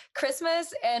things,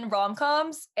 Christmas and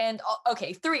rom-coms, and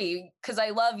 3, because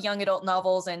I love young adult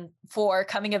novels, and 4,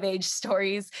 coming of age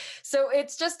stories. So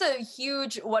it's just a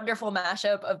huge, wonderful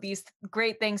mashup of these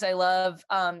great things I love,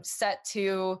 set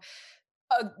to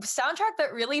a soundtrack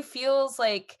that really feels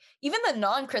like even the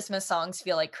non-Christmas songs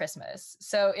feel like Christmas.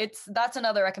 So that's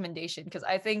another recommendation, because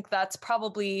I think that's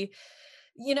probably,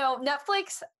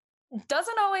 Netflix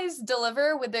doesn't always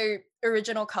deliver with their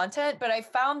original content, but I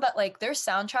found that their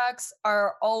soundtracks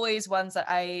are always ones that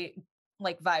I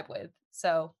vibe with.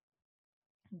 So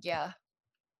yeah.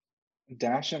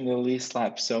 Dash and Lily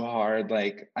slap so hard.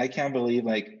 I can't believe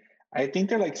I think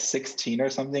they're 16 or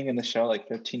something in the show,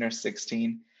 15 or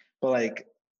 16. But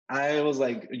I was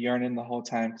yearning the whole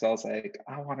time, because I was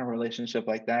I want a relationship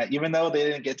like that, even though they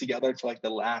didn't get together till the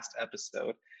last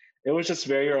episode. It was just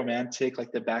very romantic,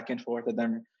 the back and forth of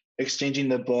them exchanging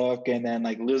the book and then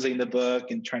losing the book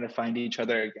and trying to find each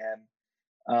other again.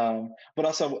 But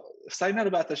also, side note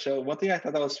about the show, one thing I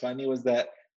thought that was funny was that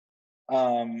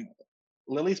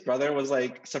Lily's brother was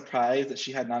surprised that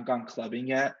she had not gone clubbing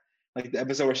yet. The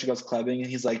episode where she goes clubbing, and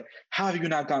he's like, "How have you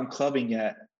not gone clubbing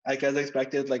yet?" As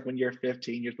expected, when you're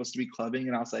 15, you're supposed to be clubbing.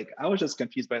 And I was just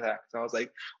confused by that. So I was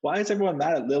like, why is everyone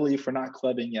mad at Lily for not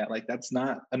clubbing yet? That's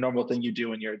not a normal thing you do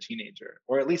when you're a teenager.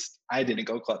 Or at least I didn't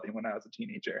go clubbing when I was a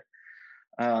teenager.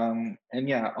 And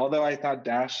yeah, although I thought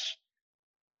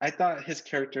his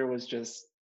character was just,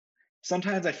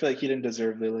 sometimes I feel like he didn't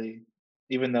deserve Lily,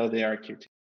 even though they are cute.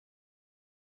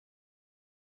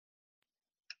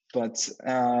 But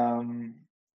when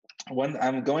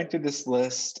I'm going through this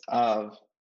list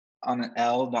on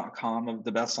L.com of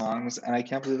the best songs, and I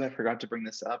can't believe I forgot to bring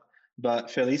this up, but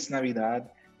Feliz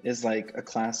Navidad is a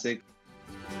classic.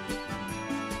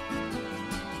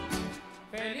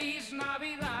 Feliz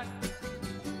Navidad,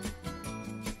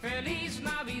 Feliz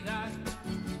Navidad,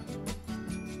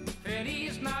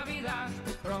 Feliz Navidad,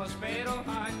 próspero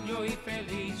año y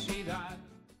felicidad.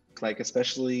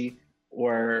 Especially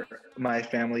where my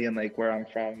family and where I'm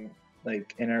from,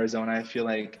 in Arizona, I feel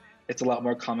it's a lot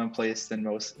more commonplace than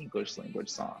most English language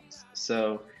songs.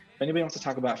 So if anybody wants to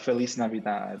talk about Feliz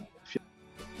Navidad.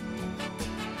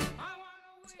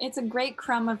 It's a great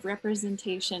crumb of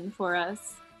representation for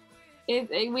us.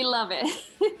 We love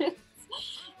it.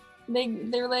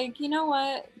 They're like, you know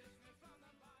what?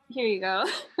 Here you go.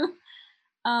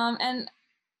 And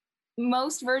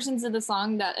most versions of the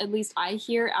song that at least I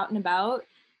hear out and about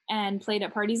and played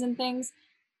at parties and things,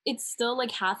 it's still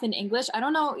half in English. I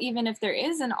don't know even if there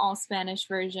is an all Spanish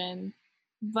version,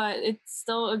 but it's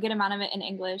still a good amount of it in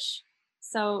English.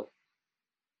 So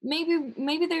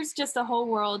maybe there's just a whole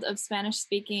world of Spanish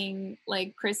speaking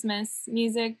Christmas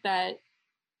music that,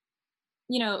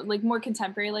 more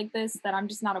contemporary this that I'm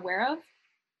just not aware of.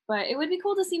 But it would be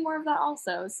cool to see more of that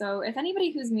also. So if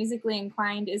anybody who's musically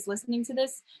inclined is listening to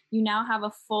this, you now have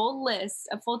a full list,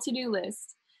 a full to-do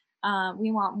list.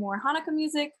 We want more Hanukkah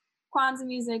music, Kwanzaa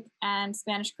music, and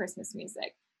Spanish Christmas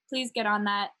music. Please get on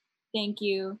that. Thank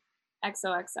you.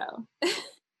 XOXO.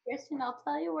 Kirsten, I'll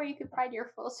tell you where you can find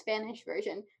your full Spanish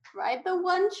version. Ride the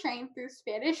 1 train through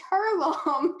Spanish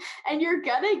Harlem, and you're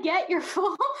gonna get your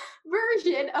full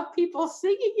version of people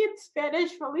singing in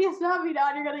Spanish. Feliz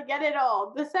Navidad, you're gonna get it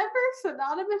all. December,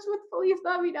 synonymous with Feliz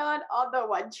Navidad on the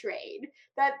 1 train.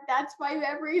 That's my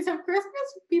memories of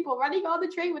Christmas. People running on the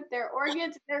train with their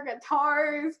organs, their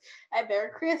guitars, and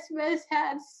their Christmas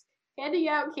hats, handing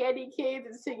out candy canes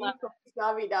and singing Feliz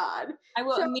Navidad. I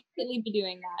will immediately be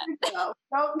doing that.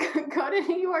 Go to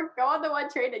New York, go on the 1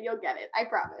 train, and you'll get it. I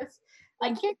promise. I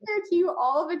can't guarantee you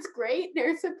all of it's great.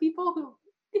 There's some people who,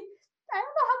 I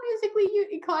don't know how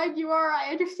musically inclined you are.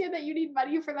 I understand that you need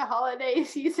money for the holiday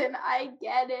season. I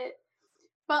get it.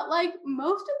 But like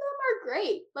most of them are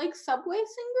great. Like Subway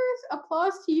singers,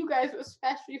 applause to you guys,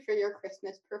 especially for your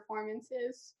Christmas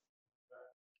performances.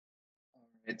 All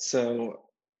right, so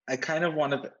I kind of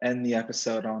want to end the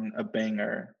episode on a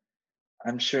banger.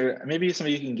 I'm sure maybe some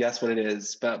of you can guess what it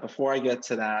is, but before I get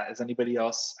to that, does anybody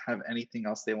else have anything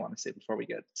else they want to say before we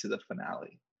get to the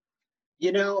finale?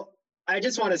 You know, I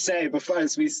just want to say before,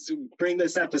 as we bring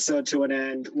this episode to an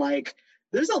end, like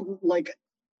there's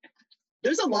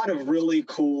a lot of really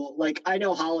cool, like I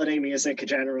know holiday music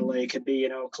generally could be, you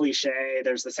know, cliche.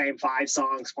 There's the same 5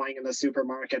 songs playing in the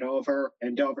supermarket over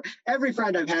and over. Every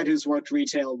friend I've had who's worked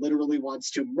retail literally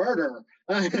wants to murder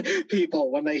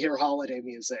people when they hear holiday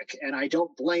music, and I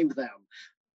don't blame them.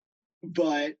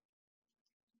 But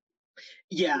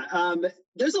yeah,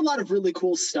 there's a lot of really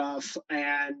cool stuff,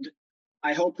 and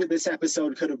I hope that this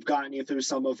episode could have gotten you through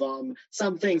some of them.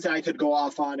 Some things that I could go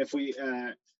off on if we...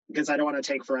 because I don't want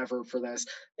to take forever for this,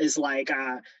 is like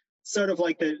sort of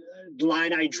like the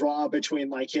line I draw between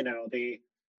like, you know,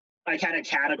 I kind of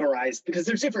categorize, because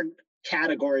there's different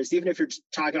categories, even if you're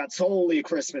talking about solely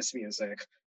Christmas music,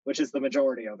 which is the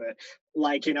majority of it.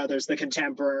 Like, you know, there's the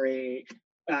contemporary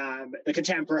and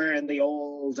the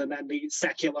old, and then the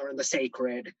secular and the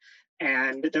sacred.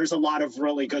 And there's a lot of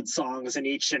really good songs in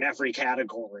each and every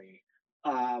category.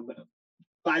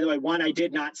 By the way, one I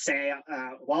did not say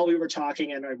while we were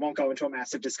talking, and I won't go into a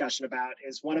massive discussion about,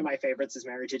 is one of my favorites is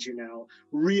Mary Did You Know?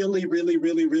 Really, really,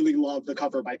 really, really love the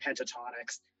cover by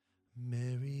Pentatonix.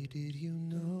 Mary, did you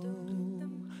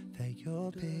know that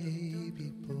your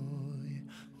baby boy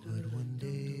would one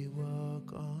day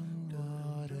walk on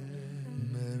water?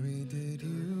 Mary, did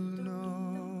you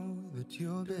know that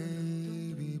your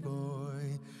baby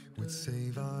boy would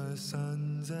save our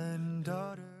sons and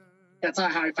daughters? That's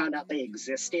not how I found out they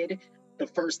existed. The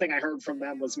first thing I heard from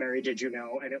them was Mary Did You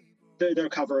Know? And their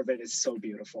cover of it is so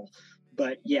beautiful.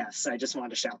 But yes, I just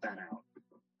wanted to shout that out.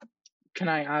 Can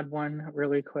I add one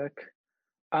really quick?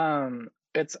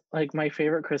 It's like my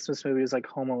favorite Christmas movie is like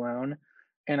Home Alone.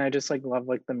 And I just like love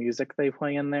like the music they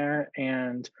play in there.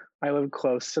 And I live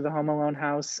close to the Home Alone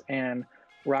house, and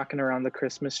Rockin' Around the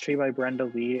Christmas Tree by Brenda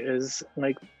Lee is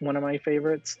like one of my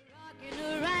favorites.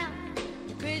 Rockin' around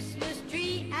the Christmas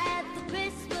tree at the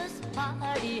Christmas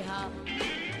party hop.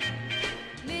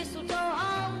 Mistletoe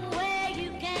hung where you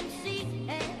can see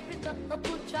every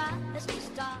couple tries to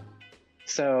stop.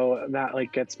 So that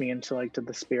like gets me into like to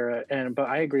the spirit. But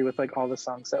I agree with like all the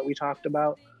songs that we talked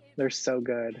about. They're so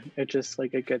good. It just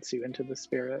like it gets you into the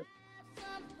spirit.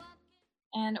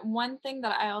 And one thing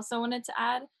that I also wanted to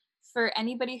add, for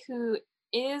anybody who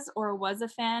is or was a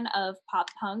fan of pop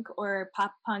punk or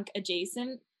pop punk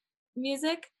adjacent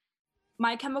music,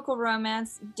 My Chemical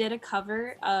Romance did a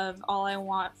cover of All I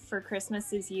Want for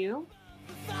Christmas Is You.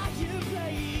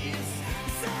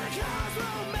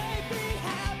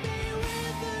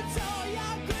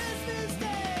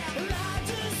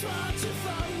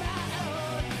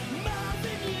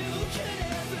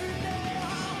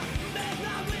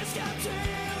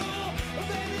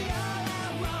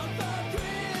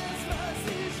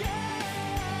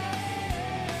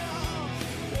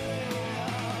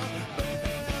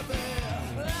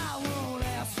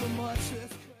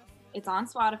 It's on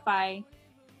Spotify.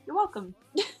 You're welcome.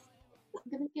 I'm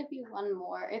gonna give you one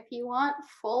more. If you want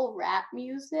full rap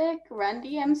music, Run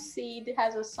DMC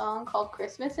has a song called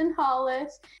Christmas in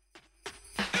Hollis. It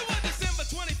was December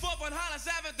 24th on Hollis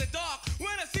Ave at the dark,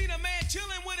 when I seen a man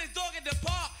chilling with his dog at the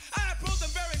park. I approached him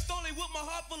very slowly with my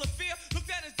heart full of fear. Looked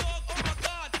at his dog, oh my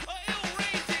God, a ill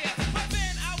reindeer. But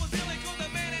then I was ill because the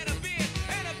man had a beard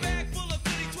and a bag full of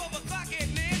goodies, 12 o'clock at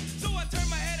night. So I turned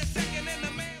my head a second and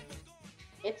the man was gone.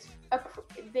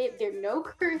 They're no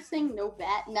cursing,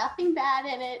 nothing bad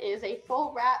in it. It is a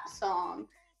full rap song.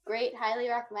 Great, highly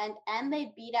recommend. And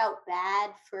they beat out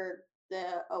Bad for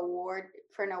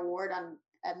an award on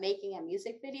making a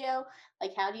music video.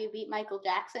 Like, how do you beat Michael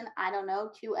Jackson? I don't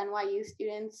know. 2 NYU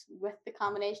students with the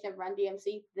combination of Run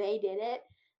DMC, they did it.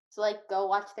 So like, go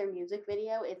watch their music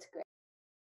video. It's great.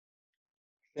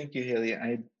 Thank you, Haley.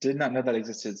 I did not know that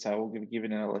existed, so I will give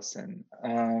it a listen.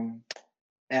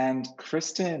 And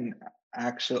Kirsten,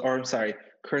 I'm so sorry,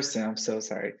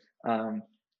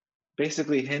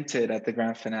 basically hinted at the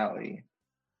grand finale.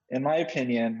 In my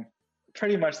opinion,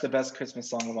 pretty much the best Christmas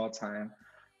song of all time.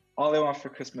 All I Want for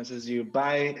Christmas Is You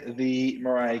by the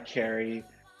Mariah Carey.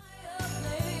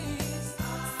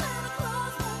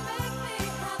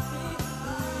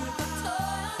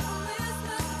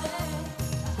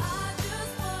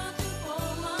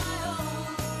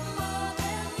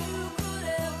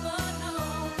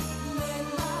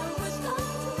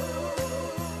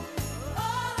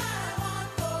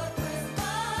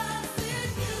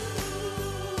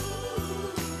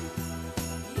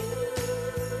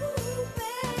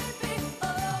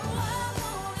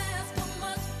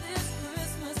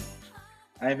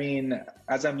 I mean,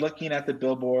 as I'm looking at the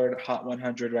Billboard Hot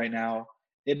 100 right now,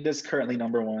 it is currently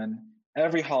 #1.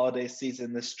 Every holiday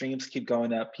season, the streams keep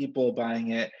going up, people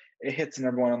buying it. It hits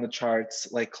 #1 on the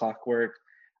charts like clockwork.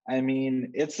 I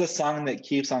mean, it's the song that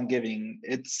keeps on giving.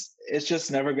 It's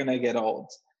just never gonna get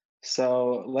old.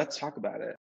 So let's talk about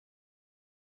it.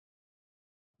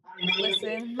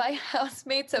 Listen, my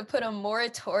housemates have put a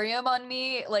moratorium on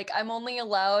me. Like, I'm only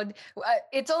allowed,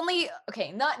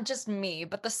 not just me,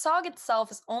 but the song itself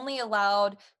is only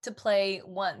allowed to play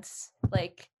once,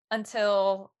 like,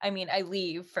 until, I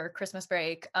leave for Christmas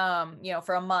break,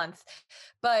 for a month.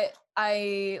 But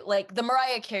I like the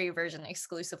Mariah Carey version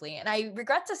exclusively. And I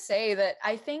regret to say that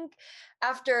I think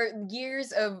after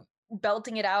years of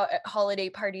belting it out at holiday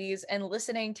parties and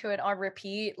listening to it on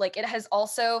repeat, like, it has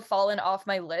also fallen off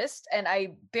my list. And I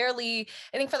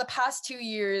think for the past 2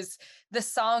 years, the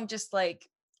song just like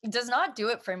does not do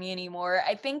it for me anymore.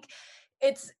 I think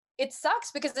it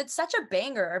sucks because it's such a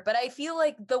banger, but I feel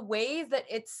like the way that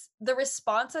the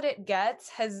response that it gets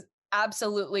has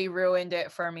absolutely ruined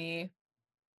it for me.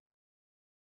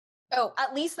 Oh,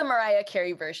 at least the Mariah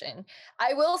Carey version.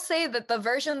 I will say that the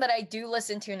version that I do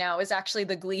listen to now is actually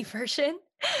the Glee version,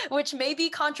 which may be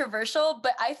controversial,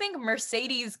 but I think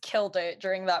Mercedes killed it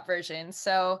during that version.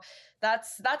 So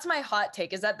that's my hot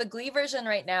take, is that the Glee version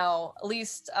right now, at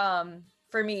least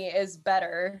for me, is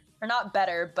better. Or not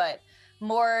better, but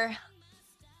more,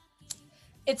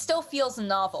 it still feels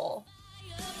novel.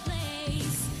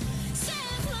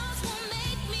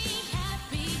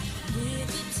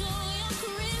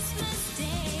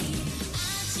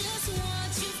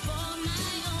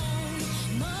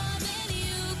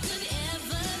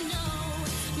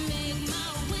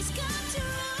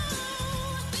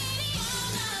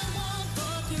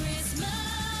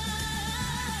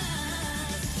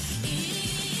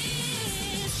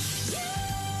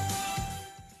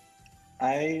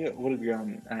 I would agree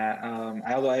on that.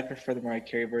 Although I prefer the Mariah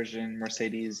Carey version,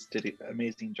 Mercedes did an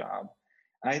amazing job.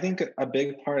 I think a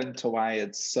big part into why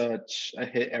it's such a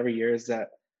hit every year is that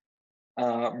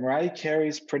Mariah Carey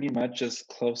is pretty much as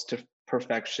close to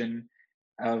perfection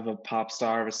of a pop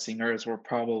star, of a singer, as we're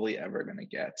probably ever going to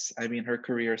get. I mean, her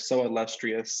career is so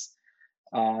illustrious.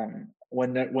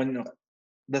 When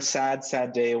the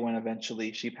sad day when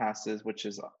eventually she passes, which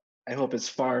is, I hope is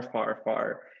far, far,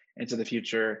 far into the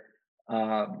future,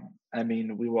 I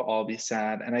mean, we will all be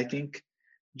sad. And I think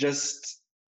just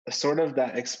sort of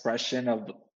that expression of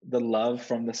the love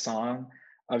from the song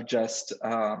of just,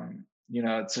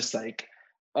 it's just like,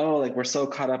 oh, like we're so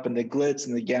caught up in the glitz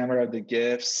and the glamour of the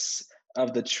gifts,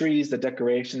 of the trees, the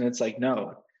decoration. It's like,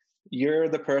 no, you're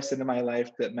the person in my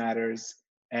life that matters.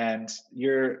 And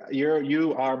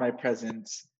you are my present.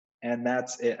 And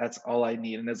that's it. That's all I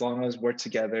need. And as long as we're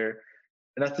together,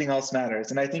 nothing else matters.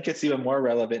 And I think it's even more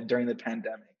relevant during the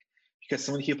pandemic because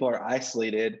so many people are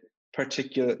isolated,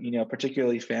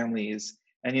 particularly families.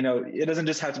 And, it doesn't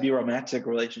just have to be romantic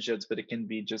relationships, but it can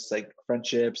be just like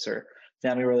friendships or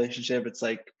family relationship. It's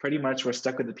like pretty much we're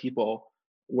stuck with the people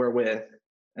we're with.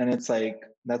 And it's like,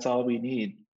 that's all we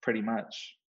need pretty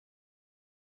much.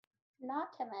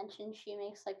 Not to mention she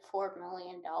makes like $4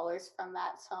 million from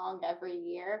that song every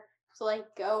year. So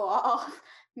like, go off,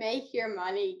 make your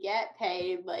money, get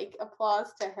paid, like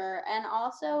applause to her. And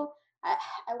also, I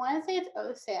want to say it's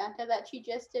Oh Santa that she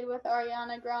just did with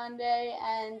Ariana Grande.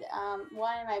 And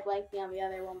why am I blanking on the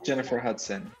other woman? Jennifer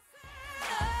Hudson.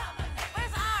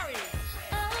 Where's Ari?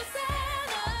 Oh,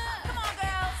 Santa. Come on,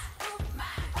 girls.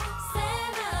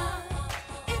 Santa,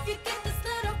 if you can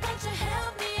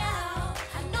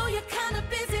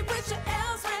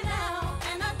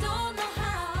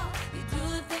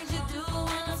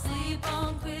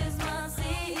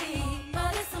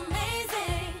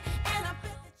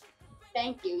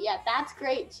thank you. Yeah, that's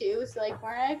great too. So like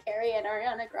Mariah Carey and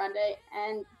Ariana Grande,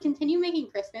 and continue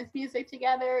making Christmas music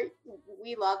together.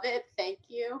 We love it. Thank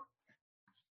you.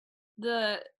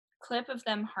 The clip of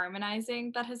them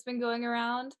harmonizing that has been going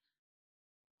around,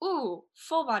 ooh,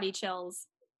 full body chills.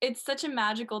 It's such a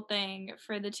magical thing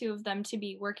for the two of them to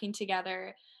be working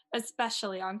together,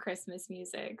 especially on Christmas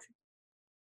music.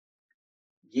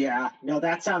 Yeah, no,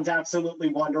 that sounds absolutely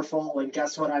wonderful. And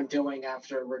guess what I'm doing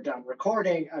after we're done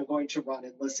recording? I'm going to run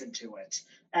and listen to it.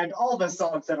 And all the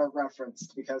songs that are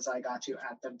referenced because I got to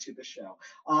add them to the show.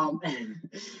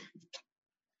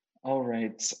 All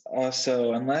right.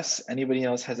 So unless anybody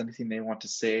else has anything they want to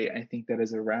say, I think that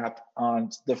is a wrap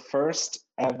on the first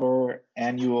ever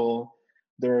annual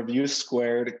The Review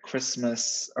Squared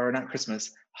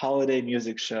holiday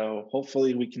music show.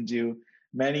 Hopefully we can do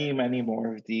many, many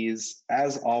more of these.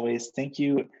 As always, thank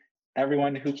you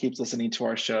everyone who keeps listening to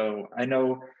our show. I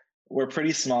know we're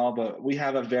pretty small, but we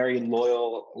have a very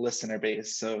loyal listener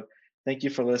base. So thank you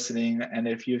for listening. And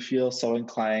if you feel so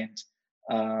inclined,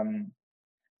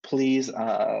 please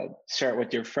share it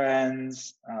with your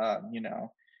friends.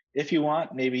 If you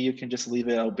want, maybe you can just leave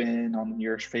it open on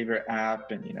your favorite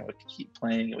app and, it can keep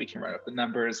playing and we can run up the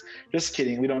numbers. Just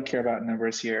kidding. We don't care about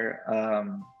numbers here.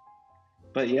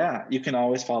 But yeah, you can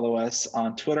always follow us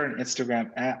on Twitter and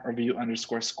Instagram at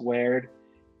 @review_squared.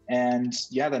 And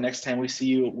yeah, the next time we see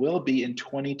you will be in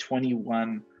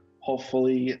 2021,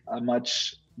 hopefully a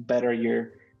much better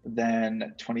year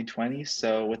than 2020.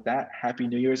 So with that, Happy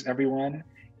New Year's, everyone.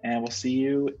 And we'll see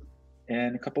you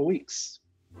in a couple weeks.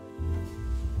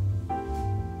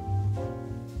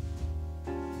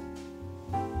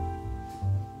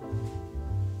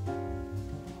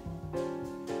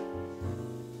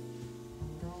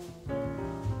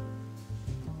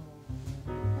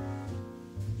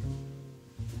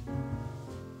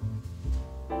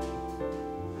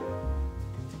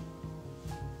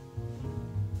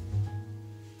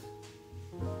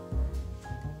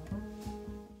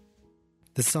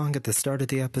 The song at the start of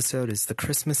the episode is The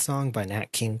Christmas Song by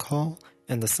Nat King Cole,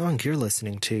 and the song you're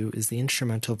listening to is the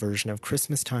instrumental version of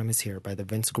Christmas Time Is Here by the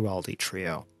Vince Guaraldi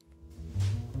Trio.